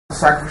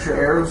Sacrificial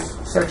errors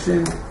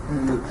section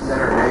in the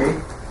letter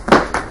A.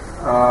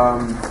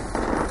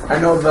 I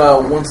know the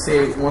once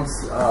saved,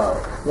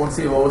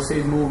 always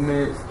saved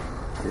movement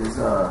is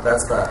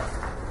that's that.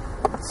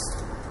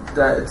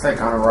 It's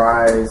like on a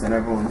rise, and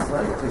everyone's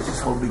like, it's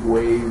just a whole big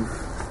wave.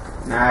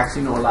 And I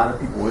actually know a lot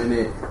of people in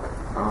it.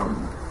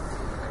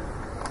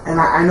 And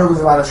I know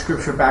there's a lot of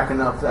scripture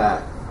backing up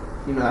that,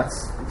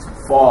 it's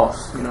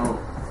false,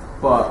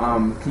 But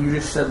can you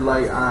just shed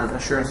light on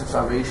assurance of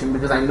salvation?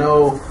 Because I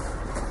know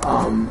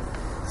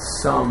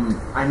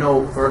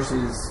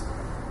verses,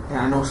 and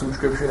I know some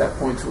scripture that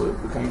point to it,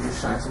 but can you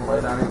just shine some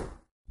light on it?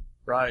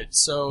 Right.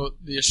 So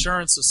the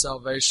assurance of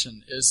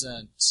salvation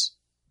isn't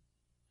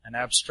an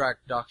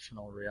abstract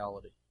doctrinal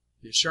reality.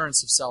 The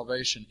assurance of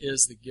salvation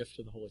is the gift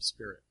of the Holy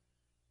Spirit.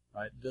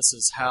 Right? This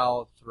is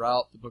how,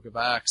 throughout the book of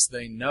Acts,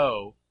 they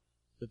know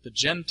that the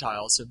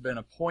Gentiles have been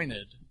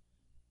appointed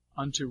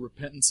unto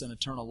repentance and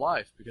eternal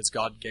life because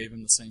God gave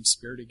them the same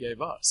Spirit He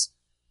gave us.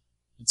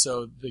 And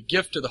so the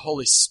gift of the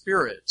Holy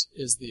Spirit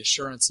is the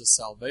assurance of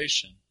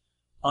salvation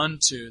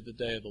unto the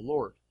day of the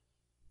Lord.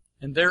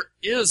 And there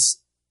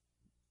is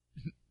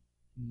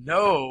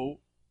no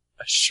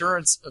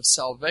assurance of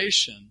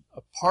salvation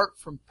apart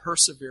from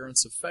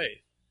perseverance of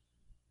faith.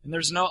 And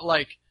there's no,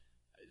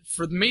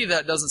 for me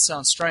that doesn't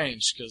sound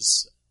strange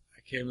because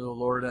I came to the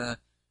Lord in a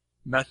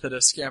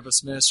Methodist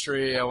campus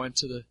ministry. I went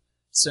to the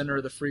Center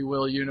of the Free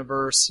Will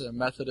Universe, a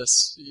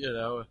Methodist,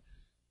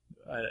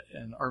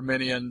 an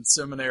Arminian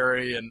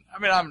seminary, and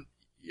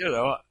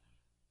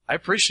I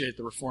appreciate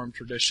the Reformed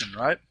tradition,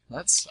 right?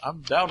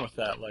 I'm down with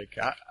that.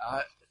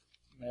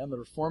 The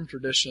Reformed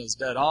tradition is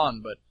dead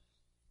on, but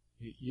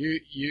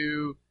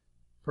you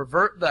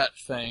pervert that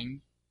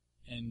thing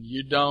and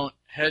you don't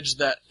hedge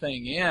that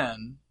thing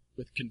in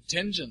with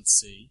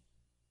contingency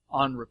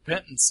on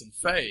repentance and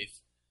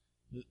faith,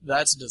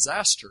 that's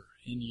disaster.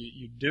 And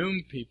you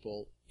doom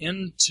people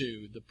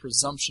into the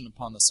presumption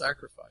upon the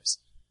sacrifice.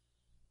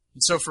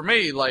 And so for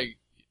me,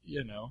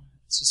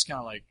 it's just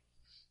kind of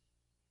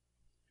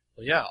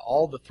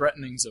all the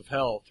threatenings of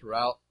hell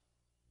throughout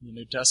the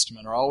New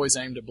Testament are always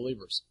aimed at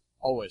believers.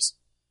 Always.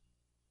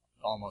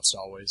 Almost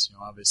always.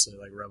 Obviously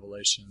like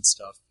Revelation and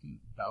stuff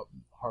about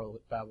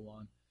harlot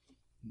Babylon.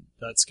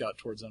 That's got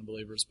towards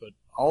unbelievers. But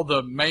all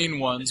the main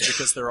ones,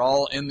 because they're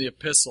all in the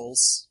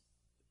epistles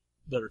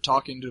that are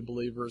talking to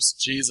believers,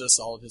 Jesus,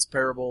 all of His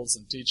parables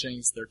and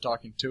teachings, they're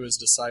talking to His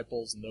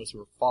disciples and those who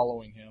are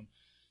following Him.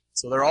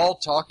 So they're all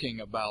talking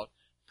about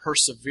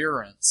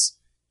perseverance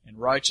and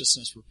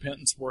righteousness,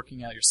 repentance,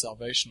 working out your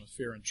salvation with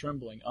fear and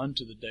trembling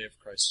unto the day of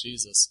Christ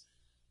Jesus.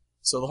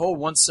 So the whole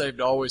once saved,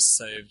 always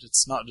saved,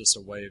 it's not just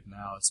a wave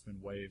now, it's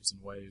been waves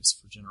and waves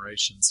for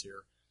generations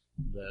here,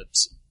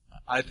 that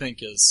I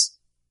think is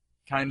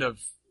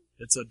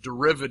it's a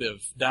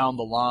derivative down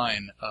the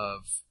line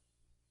of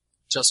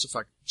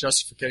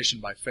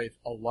justification by faith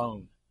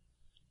alone,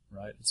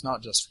 right? It's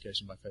not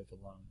justification by faith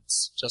alone.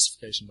 It's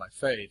justification by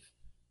faith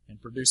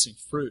and producing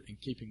fruit in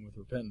keeping with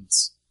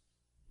repentance,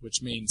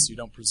 which means you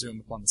don't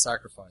presume upon the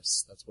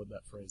sacrifice. That's what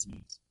that phrase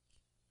means.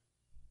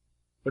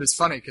 But it's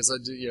funny because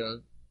a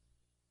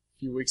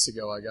few weeks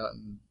ago I got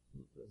in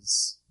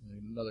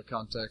another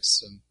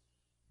context, and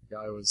the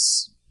guy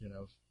was,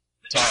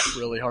 taught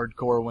really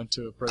hardcore, went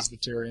to a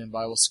Presbyterian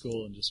Bible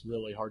school and just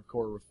really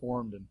hardcore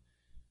Reformed, and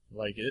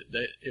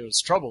it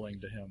was troubling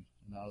to him.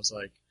 And I was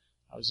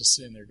just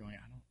sitting there going,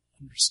 I don't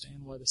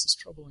understand why this is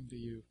troubling to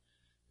you.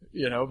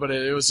 But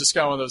it was just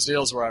kind of one of those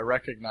deals where I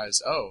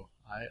recognized,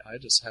 I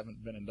just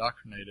haven't been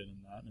indoctrinated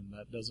in that, and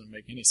that doesn't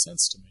make any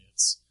sense to me.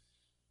 It's,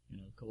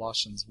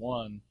 Colossians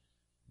 1,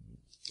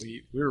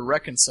 we were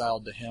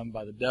reconciled to Him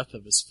by the death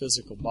of His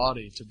physical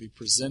body to be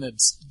presented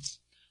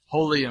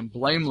holy and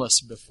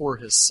blameless before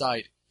His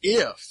sight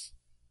if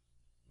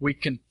we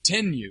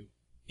continue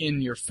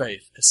in your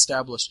faith,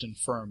 established and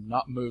firm,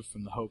 not moved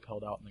from the hope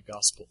held out in the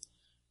gospel,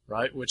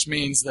 right? Which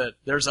means that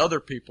there's other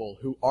people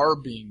who are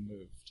being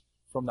moved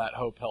from that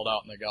hope held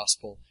out in the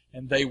gospel,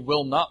 and they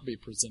will not be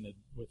presented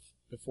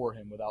before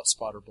Him without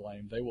spot or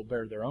blame. They will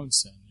bear their own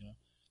sin.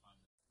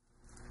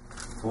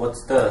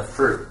 What's the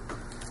fruit?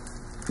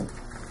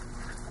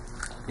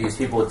 These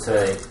people would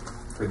say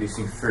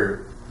producing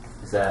fruit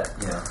is that,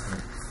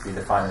 be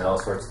defined in all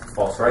sorts of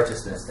false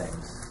righteousness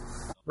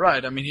things.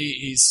 Right. I mean,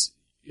 he's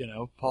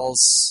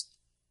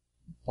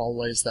Paul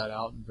lays that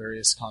out in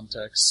various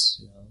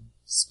contexts,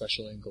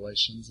 especially in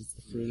Galatians. It's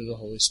the fruit of the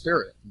Holy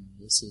Spirit. And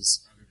this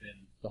is,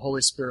 the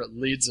Holy Spirit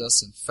leads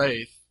us in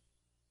faith.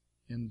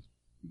 And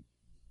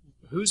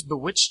who's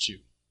bewitched you?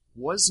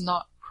 Was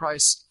not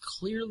Christ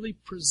clearly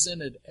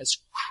presented as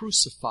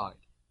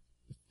crucified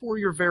before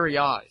your very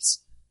eyes?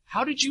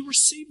 How did you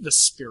receive the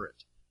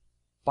Spirit?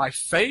 By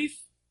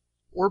faith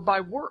or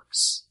by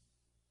works?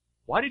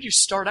 Why did you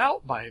start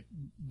out by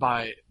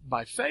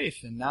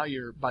faith, and now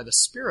you're by the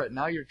Spirit?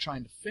 Now you're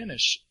trying to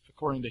finish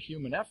according to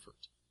human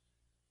effort.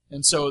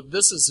 And so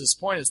this is his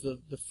point: is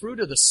the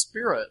fruit of the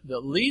Spirit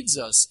that leads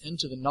us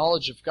into the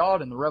knowledge of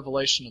God and the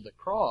revelation of the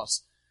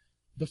cross.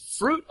 The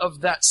fruit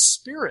of that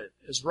Spirit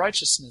is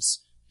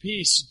righteousness,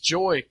 peace,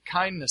 joy,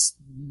 kindness,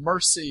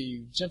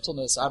 mercy,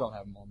 gentleness. I don't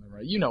have them all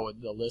memorized. You know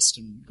the list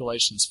in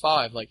Galatians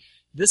 5. Like,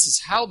 this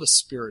is how the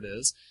Spirit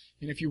is.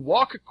 And if you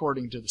walk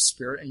according to the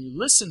Spirit and you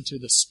listen to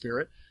the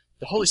Spirit,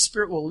 the Holy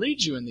Spirit will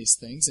lead you in these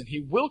things, and He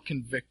will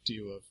convict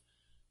you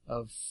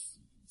of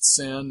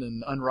sin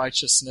and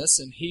unrighteousness,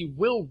 and He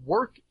will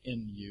work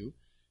in you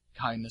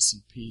kindness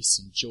and peace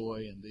and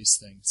joy and these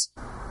things.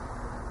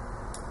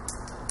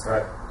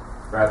 Right.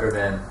 Rather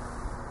than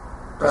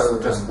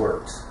just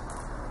works.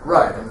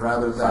 Right, and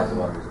rather than...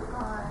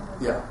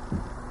 Yeah.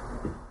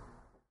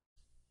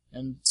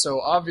 And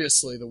so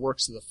obviously the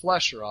works of the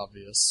flesh are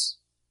obvious.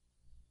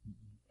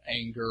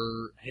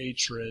 Anger,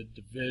 hatred,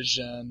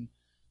 division,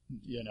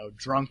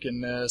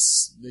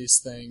 drunkenness, these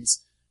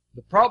things.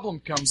 The problem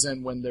comes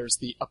in when there's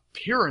the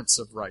appearance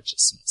of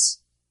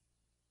righteousness.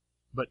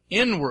 But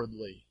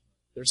inwardly,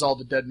 there's all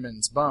the dead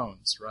men's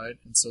bones, right?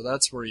 And so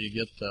that's where you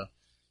get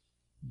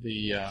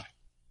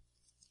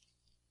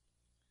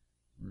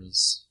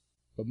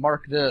but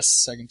mark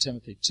this, 2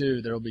 Timothy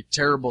 2, there will be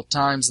terrible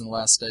times in the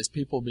last days.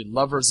 People will be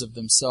lovers of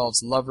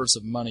themselves, lovers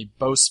of money,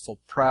 boastful,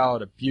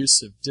 proud,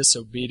 abusive,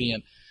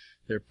 disobedient,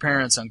 their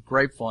parents,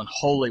 ungrateful,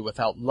 unholy,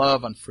 without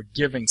love,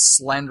 unforgiving,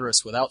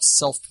 slanderous, without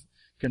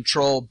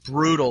self-control,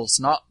 brutal,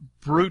 not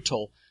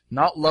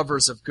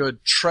lovers of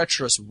good,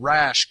 treacherous,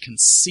 rash,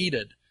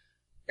 conceited,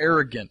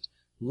 arrogant,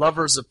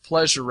 lovers of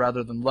pleasure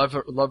rather than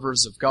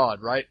lovers of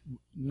God, right?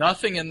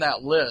 Nothing in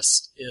that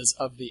list is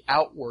of the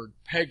outward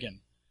pagan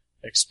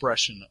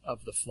expression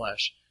of the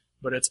flesh,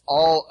 but it's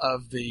all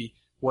of the,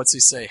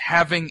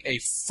 having a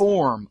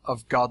form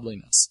of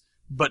godliness,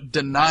 but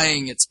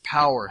denying its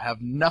power, have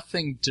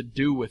nothing to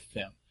do with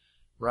them,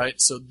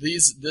 right? So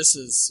this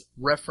is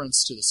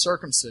reference to the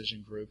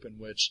circumcision group, in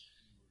which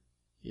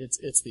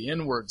it's the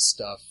inward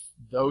stuff.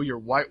 Though you're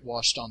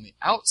whitewashed on the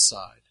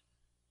outside,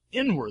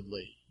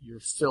 inwardly you're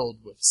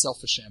filled with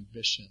selfish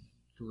ambition,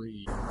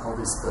 greed. All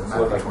these,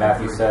 so like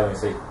Matthew 7, you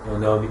say you'll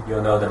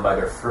know them by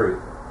their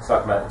fruit. It's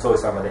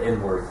always talking about the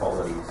inward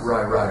qualities,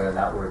 right, rather than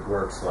outward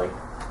works. Like,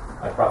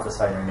 I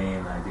prophesy in your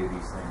name and I do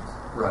these things.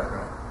 Right.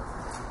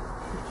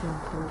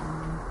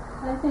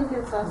 I think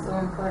it's also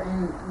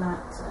important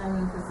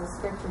because the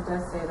scripture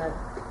does say that,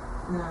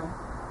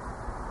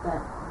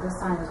 that the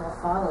signs will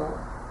follow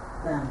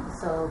them.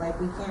 So,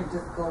 we can't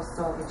just go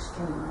so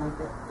extreme.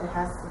 It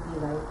has to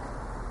be there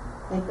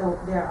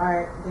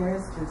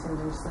is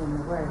contingency in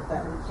the word,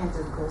 but we can't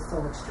just go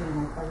so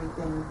extreme.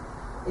 Everything,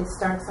 it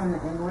starts on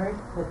the inward,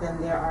 but then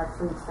there are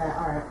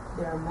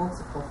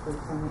multiple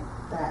fruits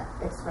that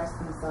express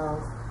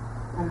themselves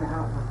on the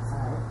outward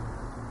side.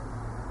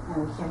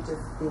 And we can't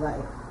just be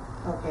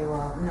okay,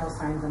 well, no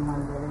signs and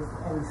wonders,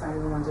 and signs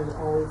and wonders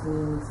always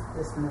means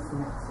this and this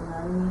and this, you know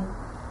what I mean?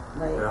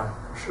 Yeah,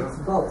 sure. It's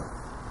both.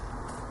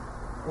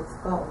 It's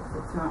both.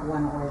 It's not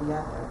one or the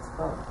other, it's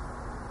both.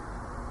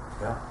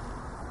 Yeah.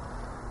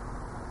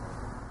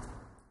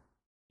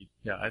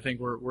 Yeah, I think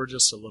we're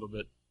just a little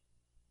bit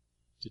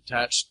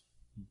detached.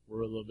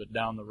 We're a little bit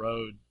down the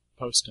road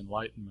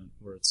post-enlightenment,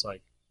 where it's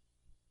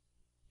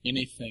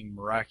anything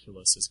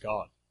miraculous is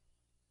God.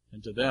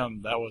 And to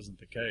them, that wasn't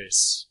the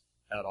case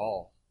at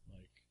all.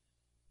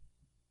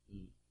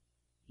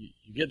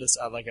 You get this,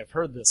 I've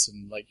heard this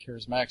in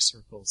charismatic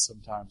circles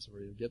sometimes,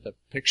 where you get the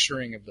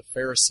picturing of the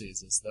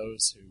Pharisees as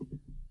those who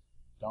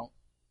don't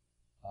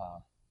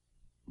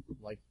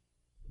like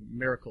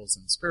miracles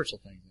and spiritual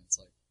things. And it's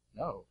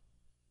no.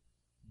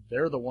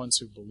 They're the ones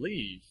who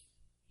believe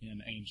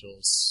in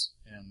angels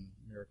and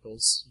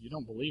miracles. You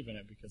don't believe in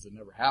it because it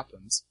never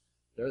happens.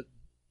 They're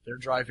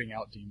driving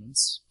out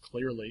demons,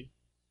 clearly.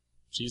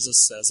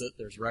 Jesus says it.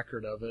 There's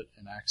record of it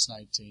in Acts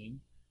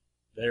 19.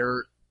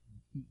 They're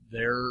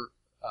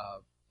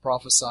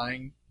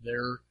prophesying.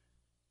 Their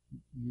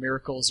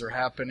miracles are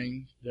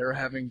happening. They're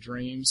having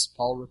dreams.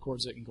 Paul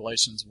records it in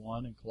Galatians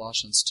 1 and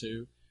Colossians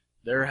 2.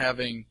 They're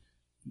having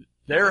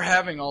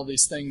all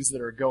these things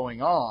that are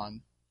going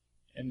on,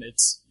 and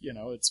it's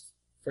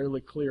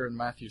fairly clear in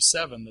Matthew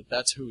 7 that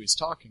that's who he's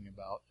talking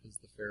about, is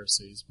the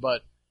Pharisees,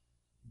 but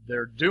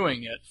they're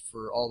doing it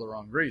for all the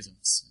wrong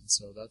reasons. And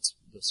so that's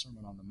the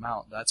Sermon on the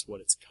Mount. That's what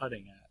it's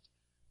cutting at,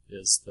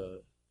 is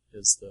the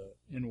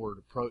inward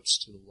approach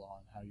to the law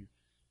and how you.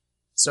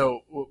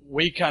 So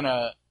we kind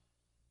of,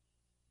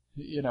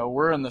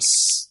 we're in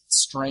this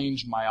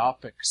strange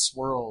myopic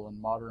swirl in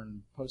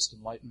modern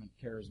post-enlightenment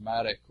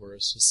charismatic, where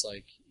it's just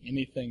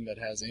anything that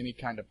has any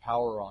kind of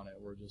power on it,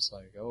 we're just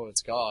oh,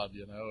 it's God,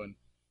 and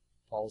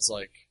Paul's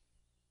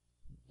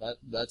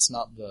that's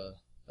not the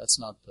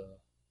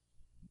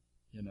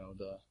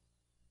the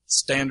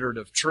standard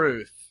of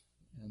truth.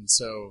 And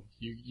so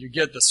you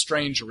get the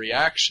strange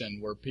reaction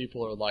where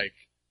people are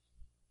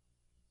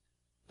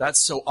that's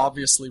so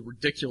obviously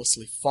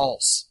ridiculously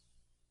false.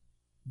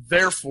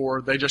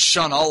 Therefore, they just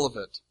shun all of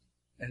it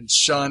and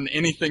shun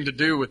anything to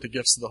do with the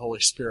gifts of the Holy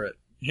Spirit.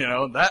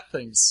 That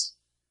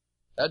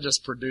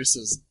just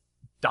produces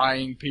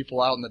dying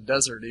people out in the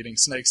desert eating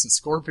snakes and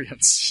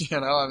scorpions.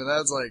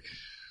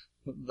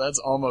 That's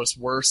almost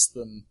worse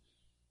than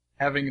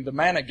having the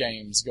manna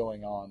games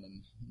going on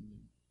and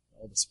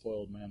all the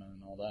spoiled manna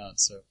and all that.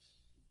 So,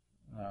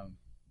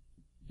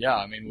 yeah,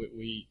 I mean,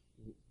 we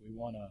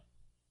want to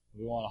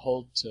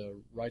hold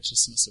to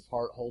righteousness of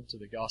heart, hold to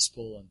the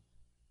gospel, and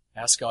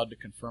ask God to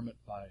confirm it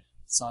by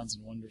signs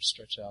and wonders,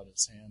 stretch out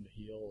His hand to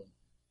heal,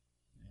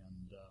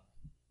 and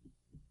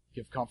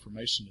give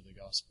confirmation to the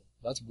gospel.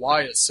 That's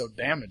why it's so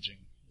damaging,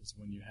 is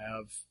when you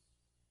have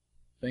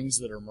things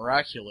that are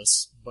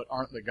miraculous but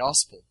aren't the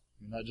gospel.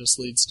 I mean, that just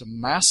leads to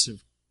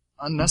massive,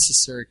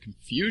 unnecessary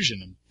confusion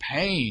and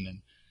pain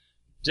and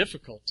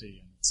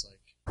difficulty, and it's like...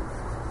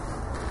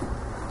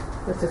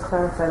 But to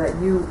clarify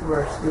that, you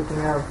were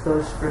speaking of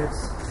those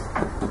fruits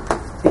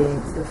being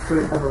the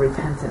fruit of a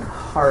repentant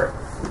heart.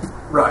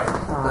 Right.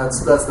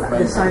 That's the main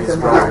thing. The signs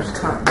and wonders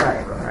come.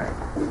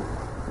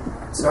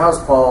 Right. So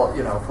how's Paul?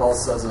 Paul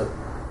says it.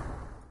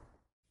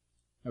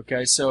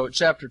 Okay, so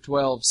chapter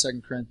 12,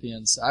 2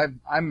 Corinthians,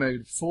 I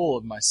made a fool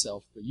of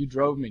myself, but you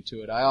drove me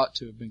to it. I ought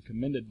to have been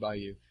commended by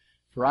you.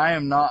 For I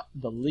am not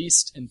the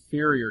least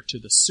inferior to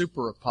the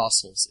super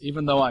apostles,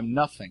 even though I'm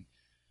nothing.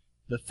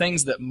 The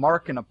things that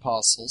mark an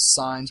apostle,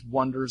 signs,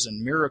 wonders,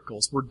 and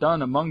miracles, were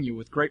done among you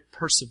with great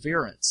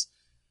perseverance.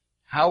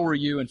 How were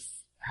you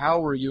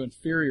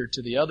inferior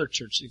to the other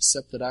church,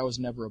 except that I was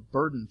never a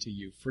burden to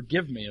you?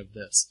 Forgive me of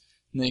this.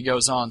 And then he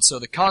goes on. So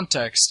the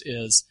context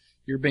is,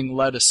 you're being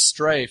led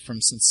astray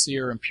from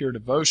sincere and pure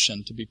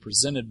devotion to be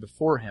presented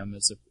before Him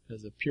as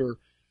a pure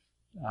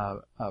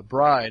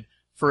bride.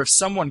 For if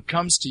someone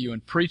comes to you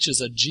and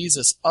preaches a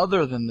Jesus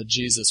other than the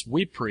Jesus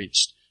we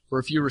preached, or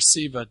if you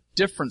receive a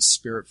different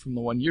spirit from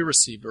the one you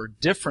received, or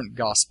a different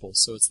gospel,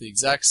 so it's the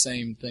exact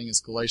same thing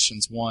as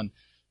Galatians 1,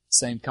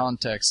 same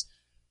context,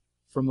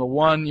 from the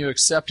one you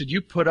accepted,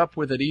 you put up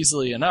with it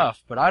easily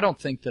enough, but I don't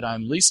think that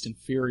I'm least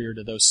inferior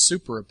to those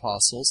super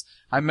apostles.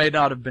 I may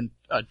not have been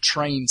a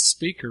trained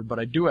speaker, but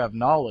I do have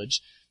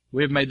knowledge.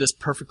 We have made this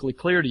perfectly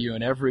clear to you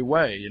in every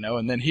way,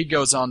 And then he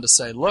goes on to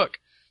say, look,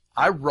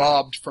 I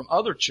robbed from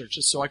other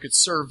churches so I could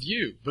serve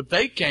you, but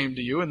they came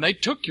to you and they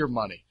took your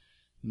money.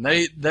 And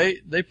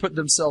they put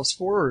themselves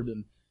forward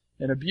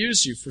and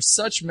abused you. For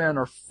such men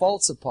are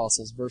false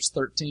apostles, verse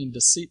 13,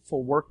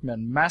 deceitful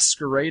workmen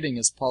masquerading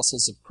as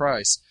apostles of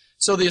Christ.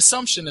 So the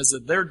assumption is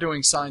that they're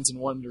doing signs and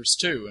wonders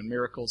too, and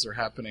miracles are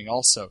happening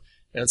also,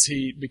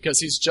 because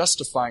he's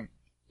justifying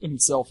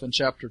himself in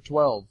chapter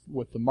 12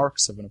 with the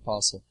marks of an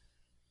apostle.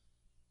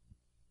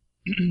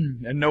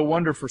 And no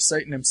wonder, for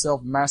Satan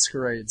himself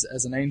masquerades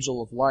as an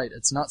angel of light.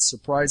 It's not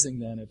surprising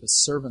then if his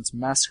servants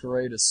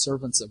masquerade as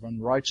servants of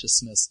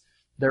unrighteousness.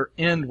 Their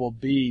end will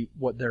be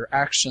what their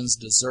actions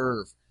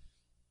deserve.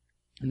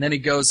 And then he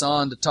goes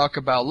on to talk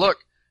about, look,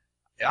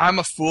 I'm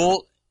a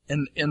fool.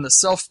 In the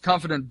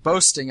self-confident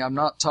boasting, I'm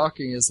not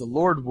talking as the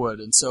Lord would.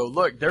 And so,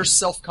 look, they're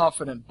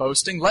self-confident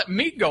boasting. Let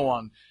me go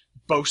on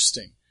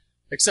boasting.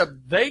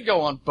 Except they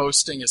go on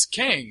boasting as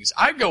kings.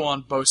 I go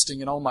on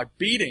boasting in all my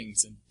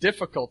beatings and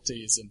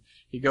difficulties. And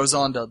he goes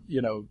on to,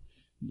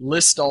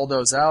 list all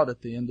those out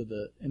at the end of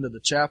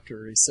the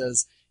chapter. He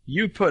says,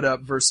 you put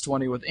up, verse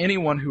 20, with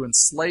anyone who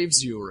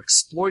enslaves you or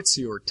exploits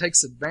you or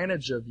takes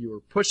advantage of you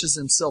or pushes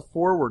himself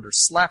forward or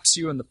slaps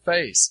you in the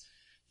face.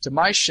 To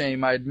my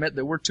shame, I admit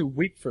that we're too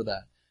weak for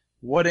that.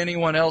 What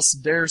anyone else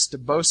dares to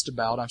boast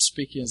about, I'm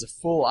speaking as a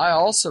fool, I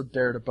also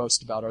dare to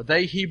boast about. Are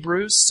they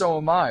Hebrews? So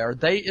am I. Are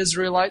they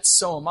Israelites?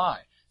 So am I.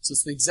 So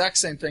it's the exact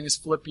same thing as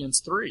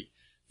Philippians 3.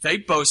 They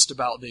boast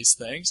about these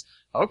things.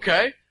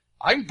 Okay,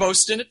 I can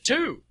boast in it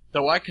too,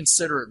 though I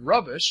consider it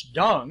rubbish,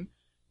 dung.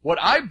 What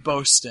I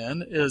boast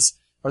in is,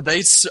 are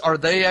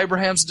they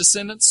Abraham's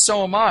descendants?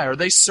 So am I. Are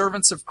they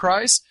servants of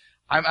Christ?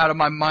 I'm out of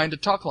my mind to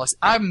talk less.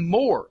 I'm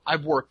more.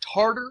 I've worked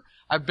harder.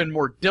 I've been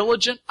more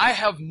diligent. I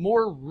have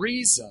more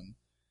reason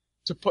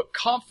to put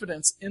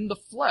confidence in the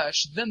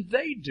flesh than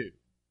they do.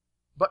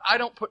 But I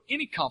don't put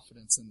any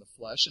confidence in the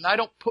flesh, and I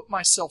don't put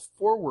myself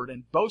forward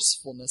in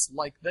boastfulness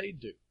like they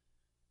do.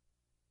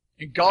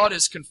 And God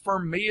has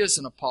confirmed me as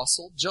an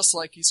apostle, just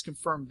like He's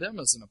confirmed them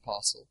as an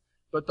apostle.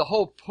 But the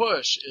whole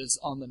push is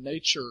on the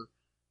nature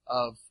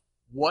of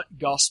what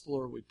gospel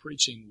are we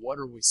preaching, what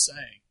are we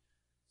saying.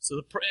 So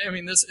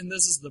this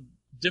is the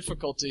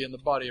difficulty in the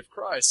body of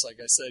Christ. Like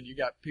I said, you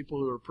got people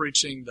who are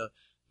preaching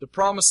the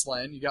promised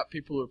land, you got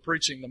people who are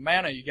preaching the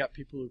manna, you got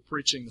people who are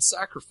preaching the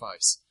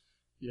sacrifice,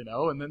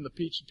 and then the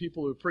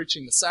people who are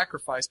preaching the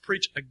sacrifice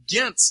preach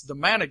against the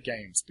manna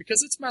games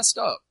because it's messed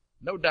up,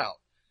 no doubt.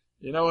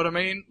 You know what I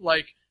mean?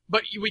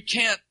 But we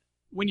can't,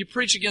 when you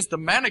preach against the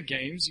manna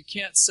games, you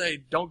can't say,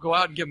 don't go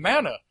out and get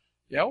manna.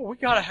 We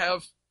gotta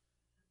have,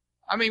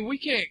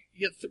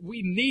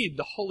 we need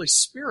the Holy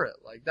Spirit.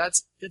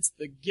 It's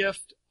the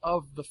gift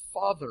of the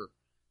Father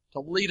to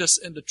lead us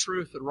into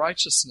truth and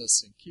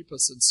righteousness and keep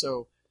us. And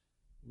so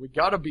we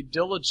got to be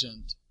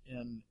diligent.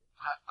 And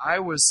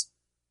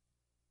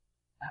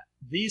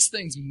these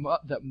things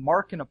that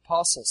mark an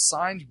apostle,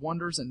 signs,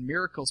 wonders, and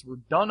miracles were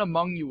done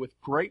among you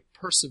with great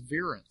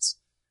perseverance.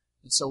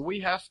 And so we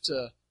have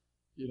to,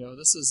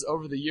 this is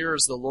over the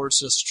years, the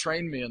Lord's just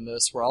trained me in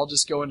this, where I'll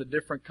just go into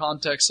different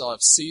contexts. I'll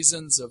have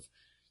seasons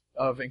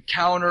of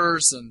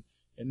encounters and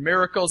and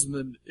miracles, and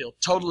then it'll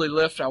totally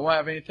lift. I won't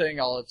have anything.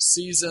 I'll have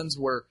seasons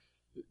where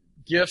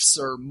gifts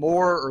are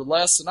more or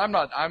less. And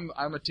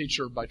I'm a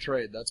teacher by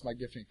trade. That's my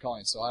gifting and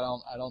calling. So I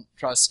don't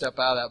try to step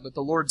out of that. But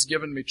the Lord's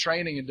given me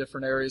training in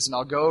different areas, and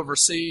I'll go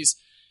overseas,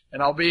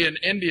 and I'll be in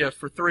India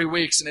for 3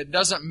 weeks, and it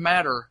doesn't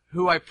matter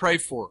who I pray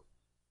for.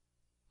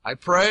 I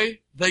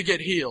pray, they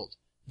get healed.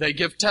 They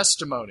give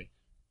testimony.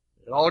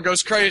 It all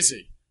goes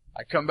crazy.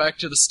 I come back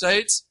to the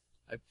States,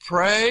 I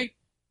pray,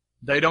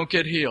 they don't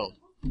get healed.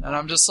 And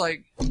I'm just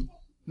like,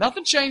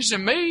 nothing changed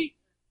in me.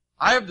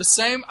 I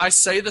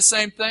say the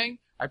same thing,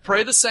 I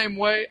pray the same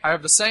way, I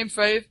have the same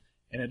faith,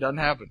 and it doesn't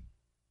happen.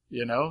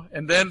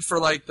 And then for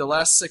like the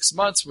last 6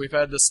 months, we've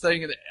had this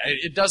thing,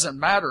 it doesn't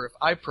matter if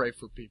I pray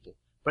for people.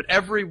 But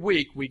every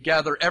week we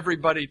gather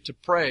everybody to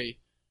pray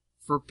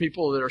for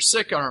people that are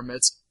sick in our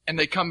midst, and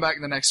they come back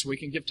the next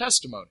week and give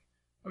testimony.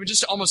 I mean,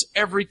 just almost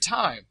every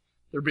time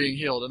they're being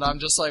healed. And I'm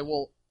just like,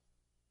 well,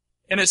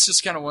 and it's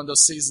just kind of one of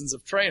those seasons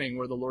of training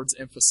where the Lord's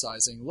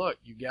emphasizing, look,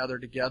 you gather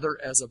together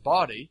as a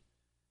body,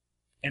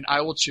 and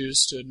I will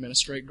choose to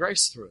administrate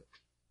grace through it.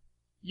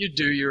 You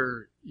do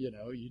your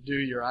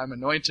I'm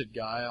anointed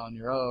guy on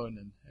your own,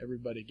 and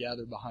everybody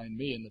gathered behind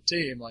me and the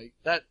team, like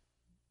that,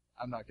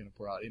 I'm not going to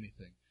pour out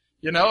anything.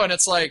 And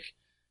it's like,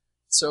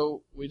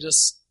 so we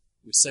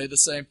say the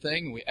same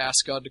thing, and we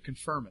ask God to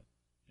confirm it.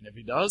 And if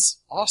He does,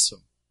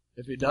 awesome.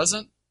 If He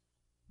doesn't,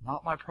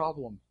 not my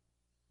problem.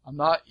 I'm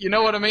not, you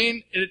know what I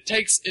mean?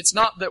 It's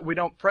not that we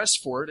don't press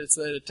for it, it's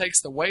that it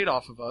takes the weight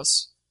off of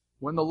us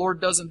when the Lord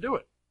doesn't do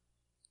it.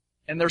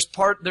 And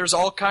there's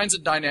all kinds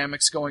of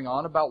dynamics going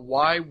on about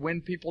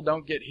when people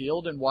don't get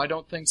healed and why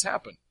don't things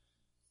happen.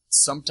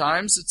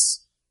 Sometimes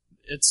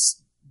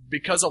it's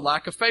because of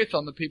lack of faith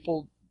on the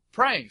people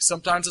praying.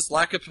 Sometimes it's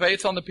lack of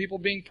faith on the people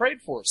being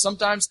prayed for.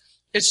 Sometimes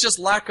it's just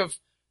lack of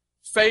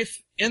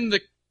faith in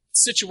the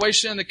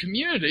situation in the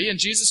community, and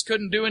Jesus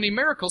couldn't do any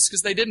miracles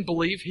because they didn't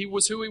believe He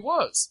was who He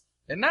was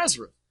in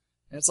Nazareth.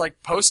 And it's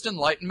like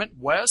post-Enlightenment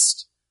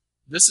West,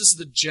 this is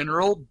the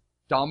general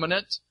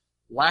dominant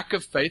lack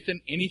of faith in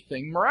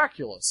anything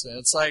miraculous. And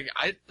it's like,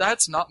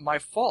 that's not my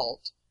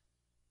fault.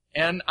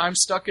 And I'm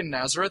stuck in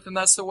Nazareth, and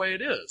that's the way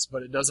it is.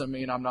 But it doesn't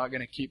mean I'm not going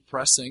to keep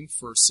pressing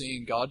for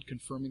seeing God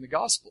confirming the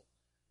gospel.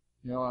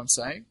 You know what I'm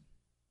saying?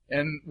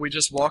 And we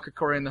just walk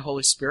according to the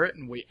Holy Spirit,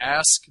 and we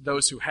ask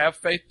those who have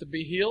faith to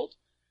be healed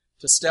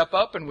to step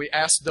up, and we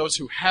ask those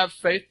who have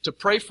faith to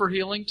pray for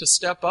healing to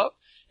step up,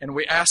 and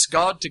we ask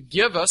God to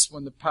give us,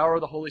 when the power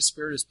of the Holy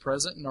Spirit is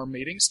present in our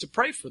meetings, to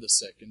pray for the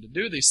sick and to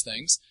do these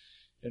things.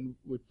 And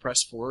we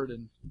press forward,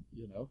 and,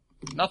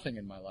 nothing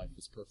in my life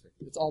is perfect.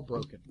 It's all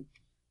broken.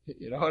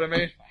 You know what I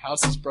mean? My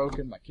house is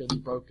broken, my kids are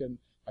broken,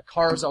 my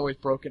car is always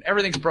broken,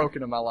 everything's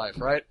broken in my life,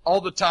 right?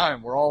 All the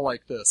time, we're all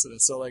like this. And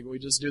so we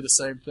just do the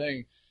same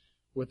thing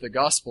with the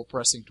gospel,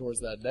 pressing towards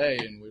that day,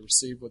 and we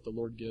receive what the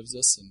Lord gives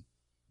us, and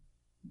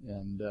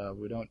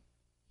we don't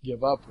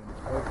give up when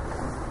it's broken.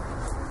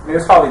 I mean,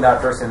 there's probably not a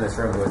person in this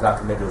room who has not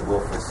committed a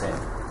willful sin.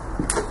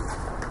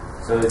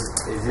 So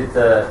is it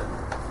the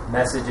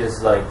message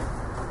is like,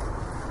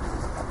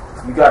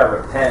 you got to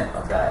repent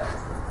of that?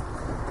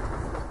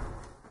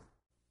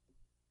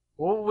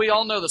 Well, we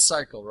all know the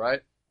cycle,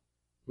 right?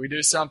 We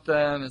do something,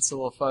 it's a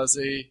little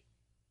fuzzy,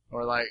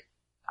 or like,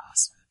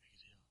 it's not a big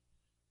deal.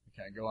 We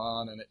kind of go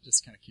on, and it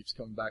just kind of keeps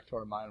coming back to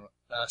our mind.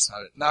 That's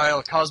not it. Now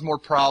it'll cause more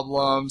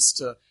problems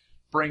to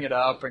bring it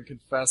up and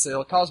confess it.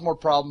 It'll cause more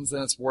problems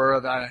than it's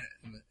worth, and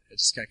it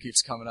just kind of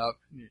keeps coming up.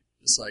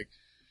 It's like,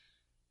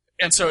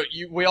 and so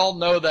we all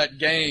know that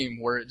game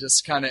where it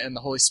just kind of, and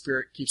the Holy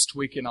Spirit keeps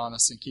tweaking on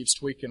us and keeps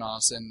tweaking on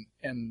us,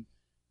 and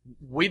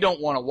we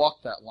don't want to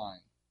walk that line,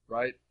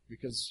 right?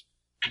 Because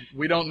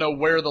we don't know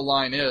where the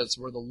line is,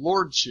 where the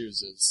Lord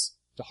chooses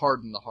to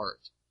harden the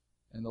heart.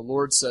 And the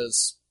Lord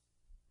says,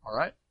 all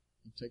right,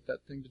 you take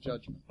that thing to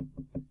judgment.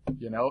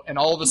 And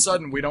all of a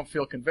sudden we don't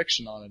feel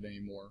conviction on it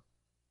anymore.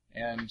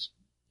 And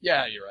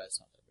yeah, you're right, it's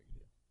not that big a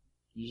deal.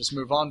 You just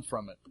move on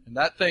from it. And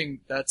that thing,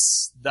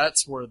 that's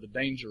where the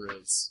danger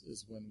is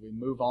when we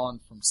move on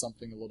from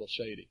something a little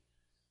shady.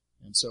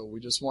 And so we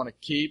just want to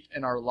keep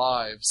in our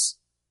lives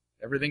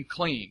everything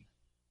clean,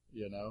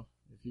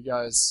 If you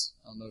guys,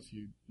 I don't know if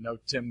you know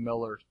Tim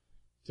Miller.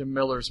 Tim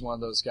Miller's one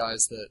of those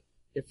guys that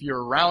if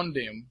you're around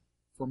him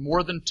for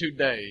more than 2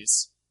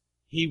 days,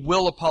 he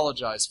will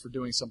apologize for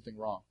doing something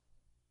wrong.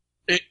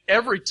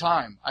 Every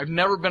time. I've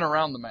never been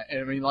around the man.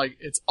 I mean,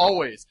 it's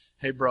always,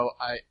 hey bro,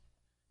 I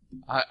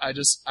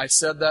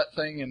said that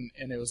thing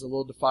and it was a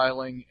little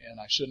defiling and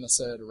I shouldn't have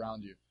said it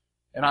around you.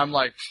 And I'm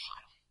like,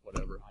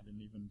 whatever,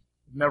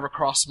 never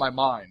crossed my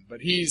mind.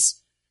 But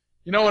he's,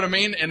 you know what I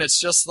mean? And it's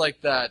just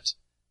like that.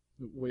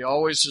 We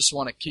always just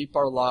want to keep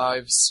our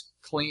lives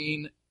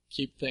clean,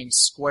 keep things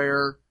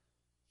square,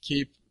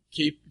 keep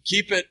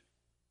it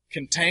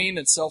contained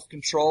and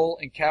self-control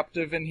and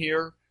captive in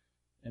here.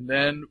 And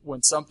then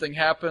when something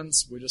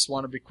happens, we just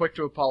want to be quick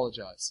to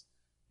apologize.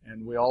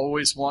 And we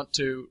always want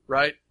to,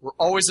 right? We're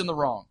always in the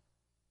wrong.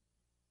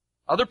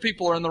 Other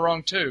people are in the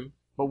wrong too,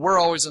 but we're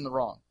always in the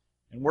wrong.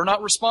 And we're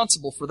not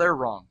responsible for their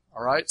wrong,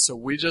 all right? So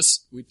we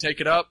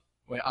take it up,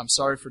 I'm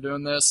sorry for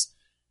doing this.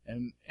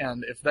 And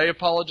if they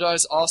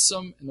apologize,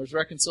 awesome, and there's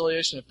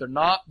reconciliation. If they're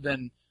not,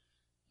 then,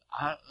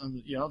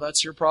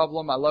 that's your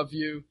problem. I love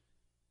you.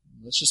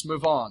 Let's just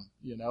move on,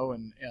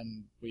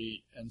 and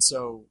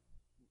so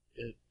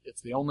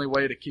it's the only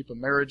way to keep a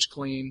marriage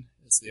clean.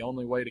 It's the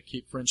only way to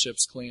keep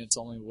friendships clean. It's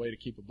the only way to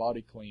keep a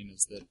body clean,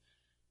 is that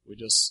we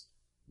just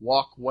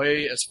walk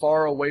way as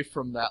far away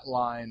from that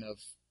line of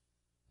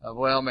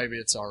well, maybe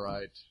it's all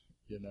right,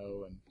 and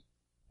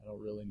I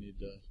don't really need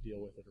to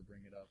deal with it or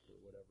bring it up or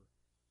whatever.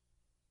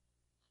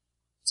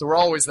 So we're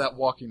always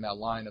walking that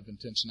line of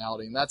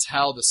intentionality, and that's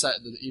how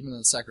even in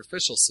the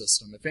sacrificial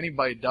system, if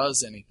anybody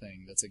does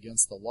anything that's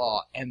against the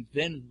law and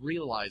then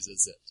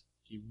realizes it,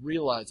 he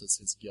realizes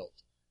his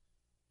guilt,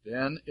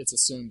 then it's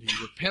assumed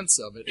he repents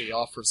of it, he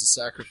offers a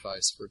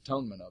sacrifice for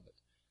atonement of it.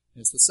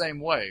 And it's the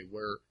same way,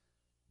 where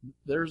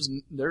there's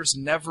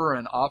never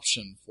an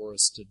option for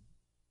us to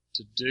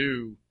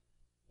do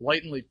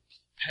blatantly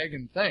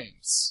pagan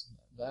things.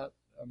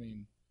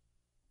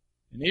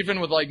 And even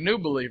with new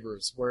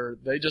believers, where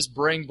they just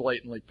bring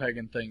blatantly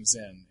pagan things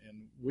in,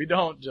 and we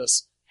don't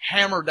just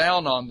hammer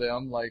down on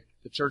them like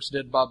the church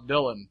did Bob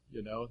Dylan.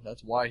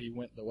 That's why he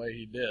went the way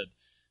he did.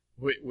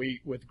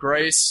 We with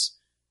grace,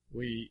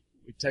 we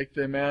take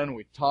them in,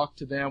 we talk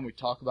to them, we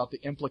talk about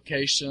the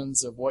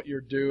implications of what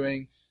you're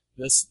doing.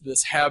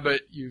 This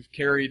habit you've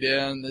carried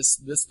in,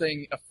 this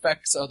thing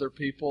affects other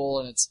people,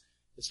 and it's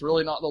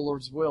really not the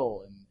Lord's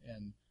will.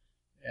 And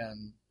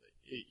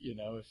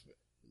if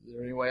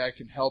there any way I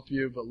can help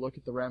you, but look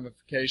at the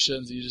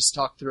ramifications. You just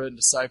talk through it and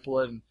disciple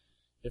it. And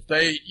if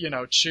they,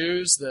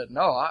 choose that,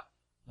 no,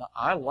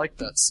 I like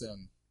that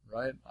sin,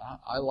 right?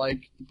 I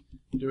like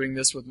doing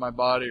this with my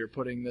body, or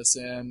putting this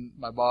in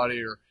my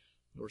body, or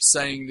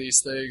saying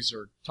these things,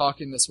 or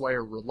talking this way,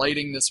 or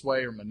relating this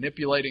way, or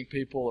manipulating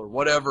people, or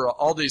whatever,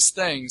 all these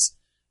things.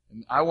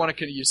 And I want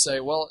you say,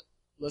 well,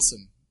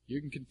 listen, you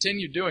can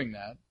continue doing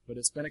that, but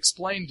it's been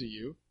explained to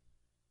you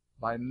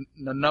by a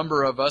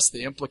number of us,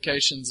 the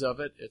implications of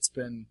it. It's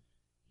been,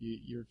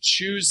 you're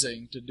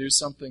choosing to do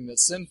something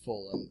that's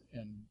sinful,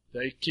 and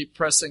they keep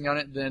pressing on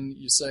it. Then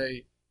you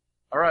say,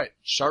 all right,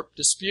 sharp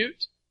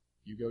dispute.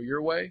 You go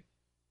your way,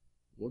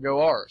 we'll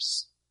go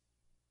ours.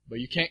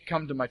 But you can't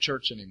come to my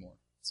church anymore.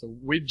 So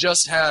we've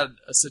just had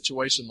a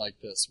situation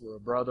like this, where a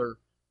brother,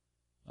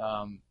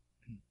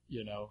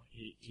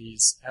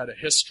 he's had a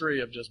history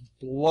of just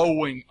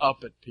blowing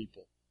up at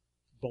people.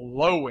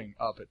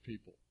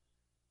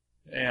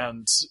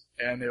 And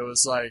it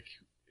was like,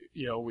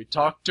 we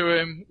talked to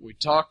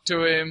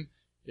him.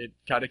 It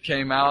kind of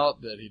came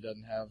out that he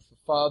doesn't have a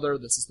father.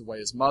 This is the way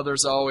his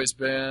mother's always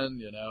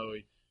been.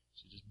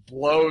 She just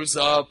blows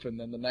up, and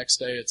then the next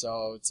day it's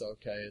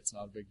okay. It's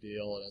not a big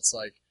deal. And it's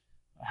like,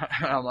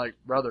 I'm like,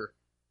 brother,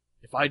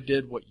 if I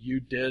did what you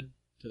did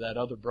to that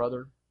other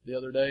brother the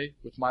other day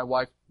with my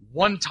wife,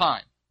 one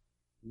time,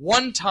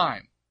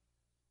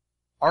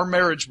 our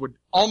marriage would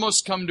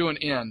almost come to an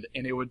end,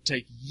 and it would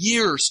take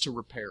years to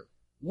repair.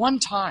 One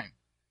time.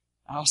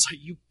 And I was like,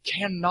 you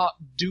cannot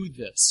do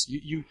this.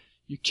 You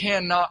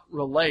cannot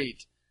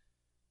relate.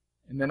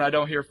 And then I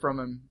don't hear from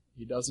him.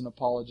 He doesn't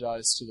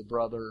apologize to the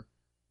brother.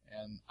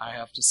 And I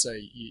have to say,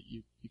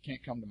 you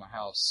can't come to my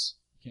house.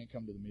 You can't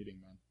come to the meeting,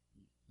 man,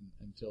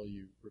 until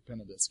you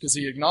repent of this. Because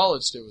he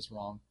acknowledged it was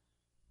wrong,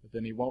 but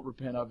then he won't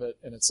repent of it.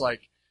 And it's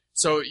like,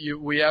 so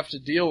we have to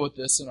deal with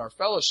this in our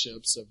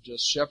fellowships of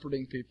just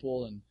shepherding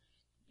people and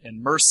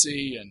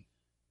mercy and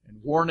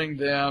warning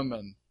them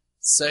and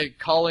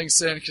calling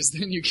sin, because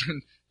then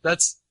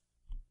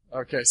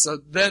so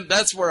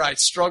that's where I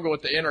struggle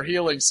with the inner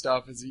healing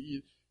stuff, is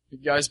you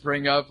guys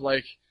bring up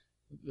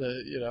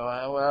this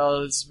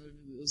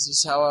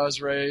is how I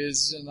was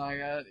raised, and I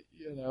got,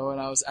 and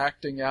I was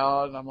acting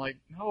out, and I'm like,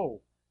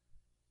 no,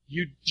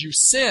 you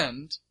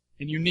sinned,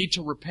 and you need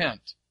to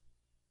repent.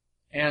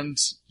 And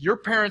your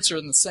parents are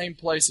in the same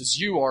place as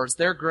you are, as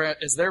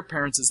their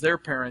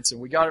parents,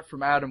 and we got it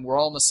from Adam. We're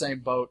all in the same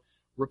boat.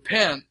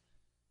 Repent,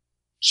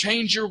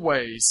 change your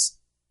ways,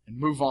 and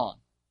move on.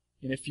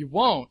 And if you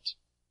won't,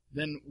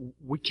 then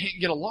we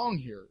can't get along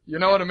here. You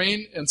know what I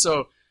mean? And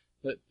so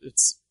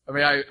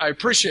I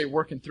appreciate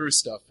working through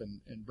stuff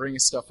and bringing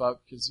stuff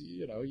up, because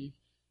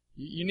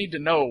you need to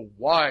know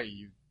why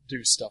you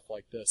do stuff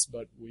like this.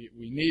 But we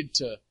need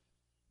to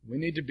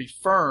be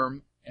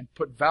firm and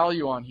put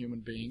value on human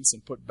beings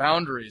and put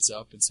boundaries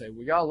up and say,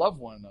 we got to love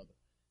one another.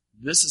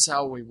 This is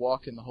how we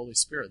walk in the Holy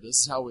Spirit. This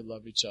is how we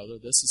love each other.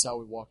 This is how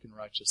we walk in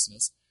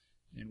righteousness.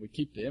 And we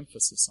keep the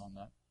emphasis on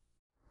that.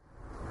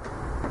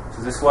 So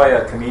is this why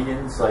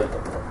communion's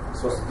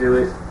supposed to do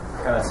it,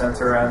 kind of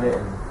center around it,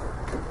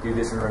 and do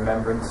this in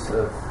remembrance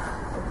of,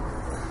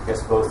 I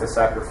guess, both the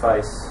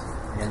sacrifice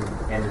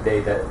and the day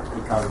that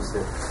he comes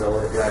to fill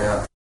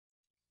it?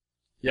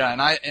 Yeah,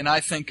 and I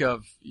think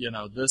of,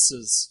 this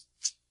is,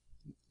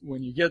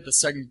 when you get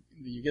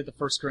the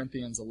 1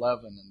 Corinthians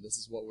 11, and this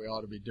is what we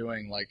ought to be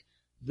doing,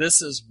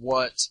 this is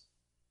what,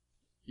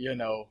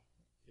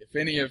 if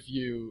any of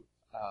you,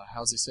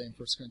 how's he saying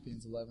 1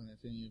 Corinthians 11,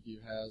 if any of you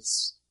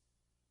has,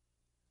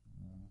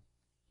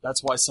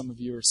 that's why some of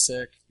you are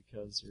sick,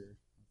 because you're...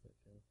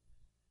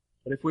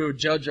 But if we would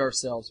judge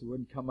ourselves, we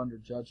wouldn't come under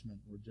judgment.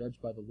 We're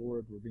judged by the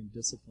Lord. We're being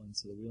disciplined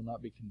so that we will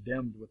not be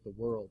condemned with the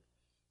world.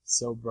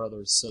 So,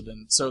 brothers,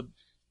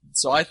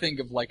 so I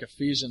think of like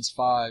Ephesians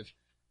 5,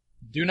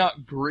 do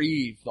not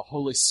grieve the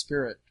Holy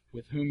Spirit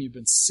with whom you've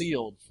been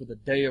sealed for the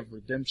day of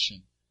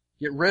redemption.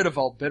 Get rid of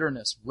all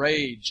bitterness,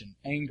 rage, and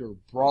anger,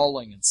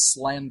 brawling, and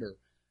slander,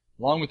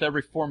 along with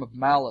every form of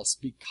malice.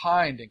 Be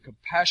kind and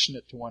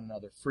compassionate to one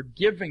another,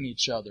 forgiving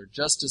each other,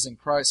 just as in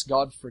Christ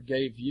God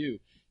forgave you.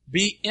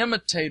 Be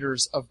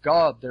imitators of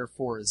God,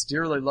 therefore, as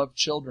dearly loved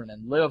children,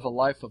 and live a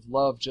life of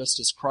love just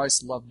as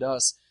Christ loved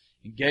us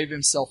and gave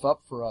himself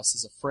up for us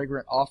as a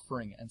fragrant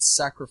offering and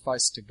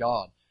sacrifice to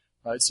God.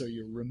 Right? So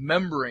you're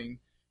remembering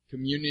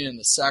communion and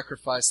the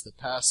sacrifice, the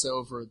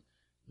Passover,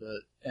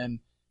 and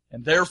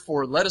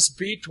therefore let us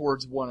be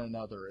towards one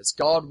another as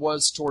God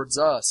was towards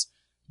us.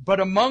 But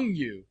among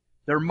you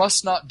there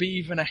must not be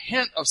even a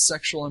hint of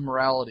sexual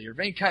immorality or of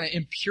any kind of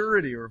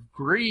impurity or of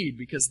greed,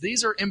 because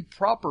these are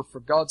improper for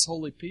God's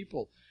holy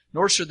people.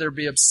 Nor should there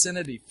be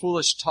obscenity,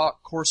 foolish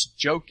talk, coarse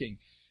joking,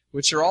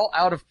 which are all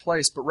out of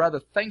place, but rather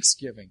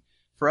thanksgiving.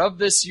 For of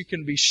this you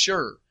can be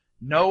sure,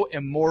 no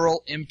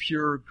immoral,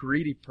 impure,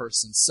 greedy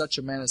person, such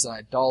a man as an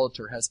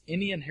idolater, has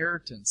any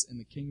inheritance in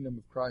the kingdom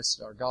of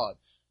Christ our God.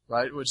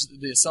 Right? Which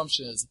the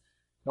assumption is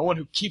no one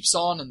who keeps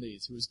on in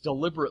these, who is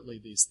deliberately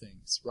these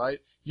things, right?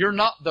 You're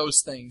not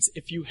those things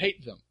if you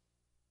hate them.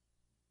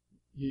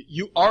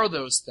 You are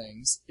those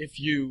things if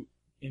you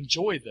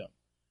enjoy them,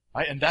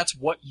 right? And that's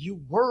what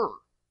you were.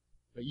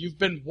 But you've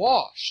been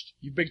washed.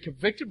 You've been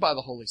convicted by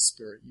the Holy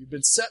Spirit. You've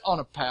been set on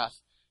a path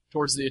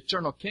towards the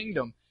eternal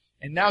kingdom.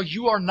 And now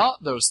you are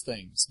not those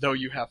things, though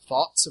you have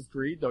thoughts of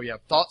greed, though you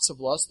have thoughts of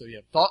lust, though you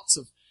have thoughts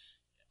of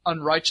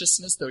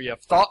unrighteousness, though you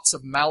have thoughts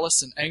of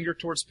malice and anger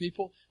towards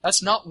people.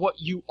 That's not what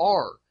you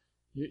are.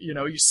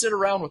 You sit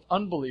around with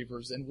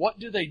unbelievers, and what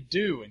do they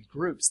do in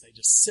groups? They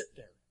just sit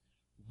there,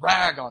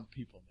 rag on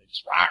people. They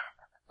just rah,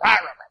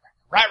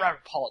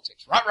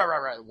 politics, rah,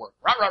 work,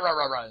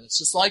 rah. And it's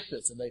just like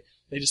this, and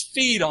they just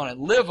feed on it,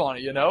 live on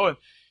it, and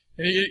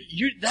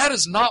that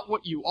is not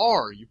what you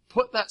are. You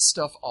put that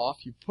stuff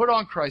off, you put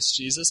on Christ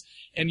Jesus,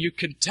 and you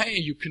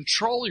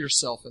control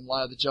yourself in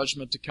light of the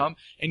judgment to come,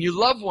 and you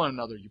love one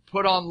another. You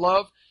put on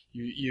love,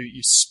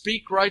 you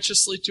speak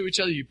righteously to each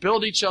other, you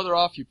build each other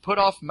off, you put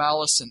off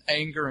malice and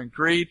anger and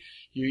greed,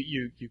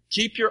 you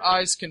keep your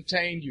eyes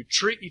contained, you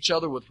treat each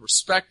other with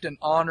respect and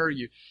honor,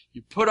 you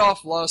put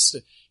off lust,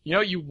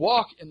 you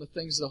walk in the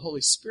things of the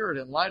Holy Spirit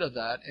in light of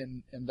that,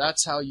 and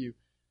that's how you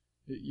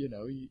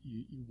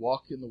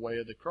walk in the way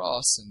of the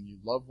cross, and you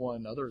love one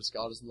another as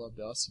God has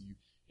loved us,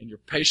 and you're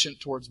patient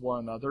towards one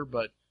another.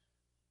 But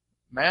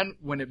man,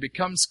 when it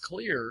becomes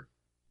clear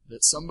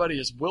that somebody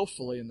is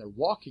willfully and they're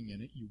walking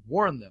in it, you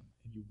warn them,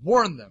 and you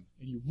warn them,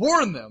 and you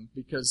warn them,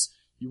 because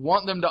you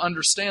want them to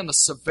understand the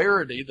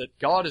severity that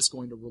God is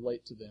going to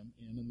relate to them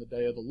in the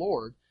day of the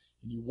Lord,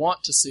 and you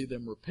want to see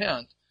them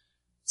repent.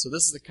 So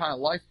this is the kind of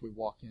life we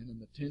walk in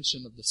the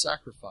tension of the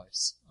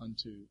sacrifice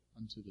unto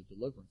the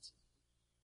deliverance.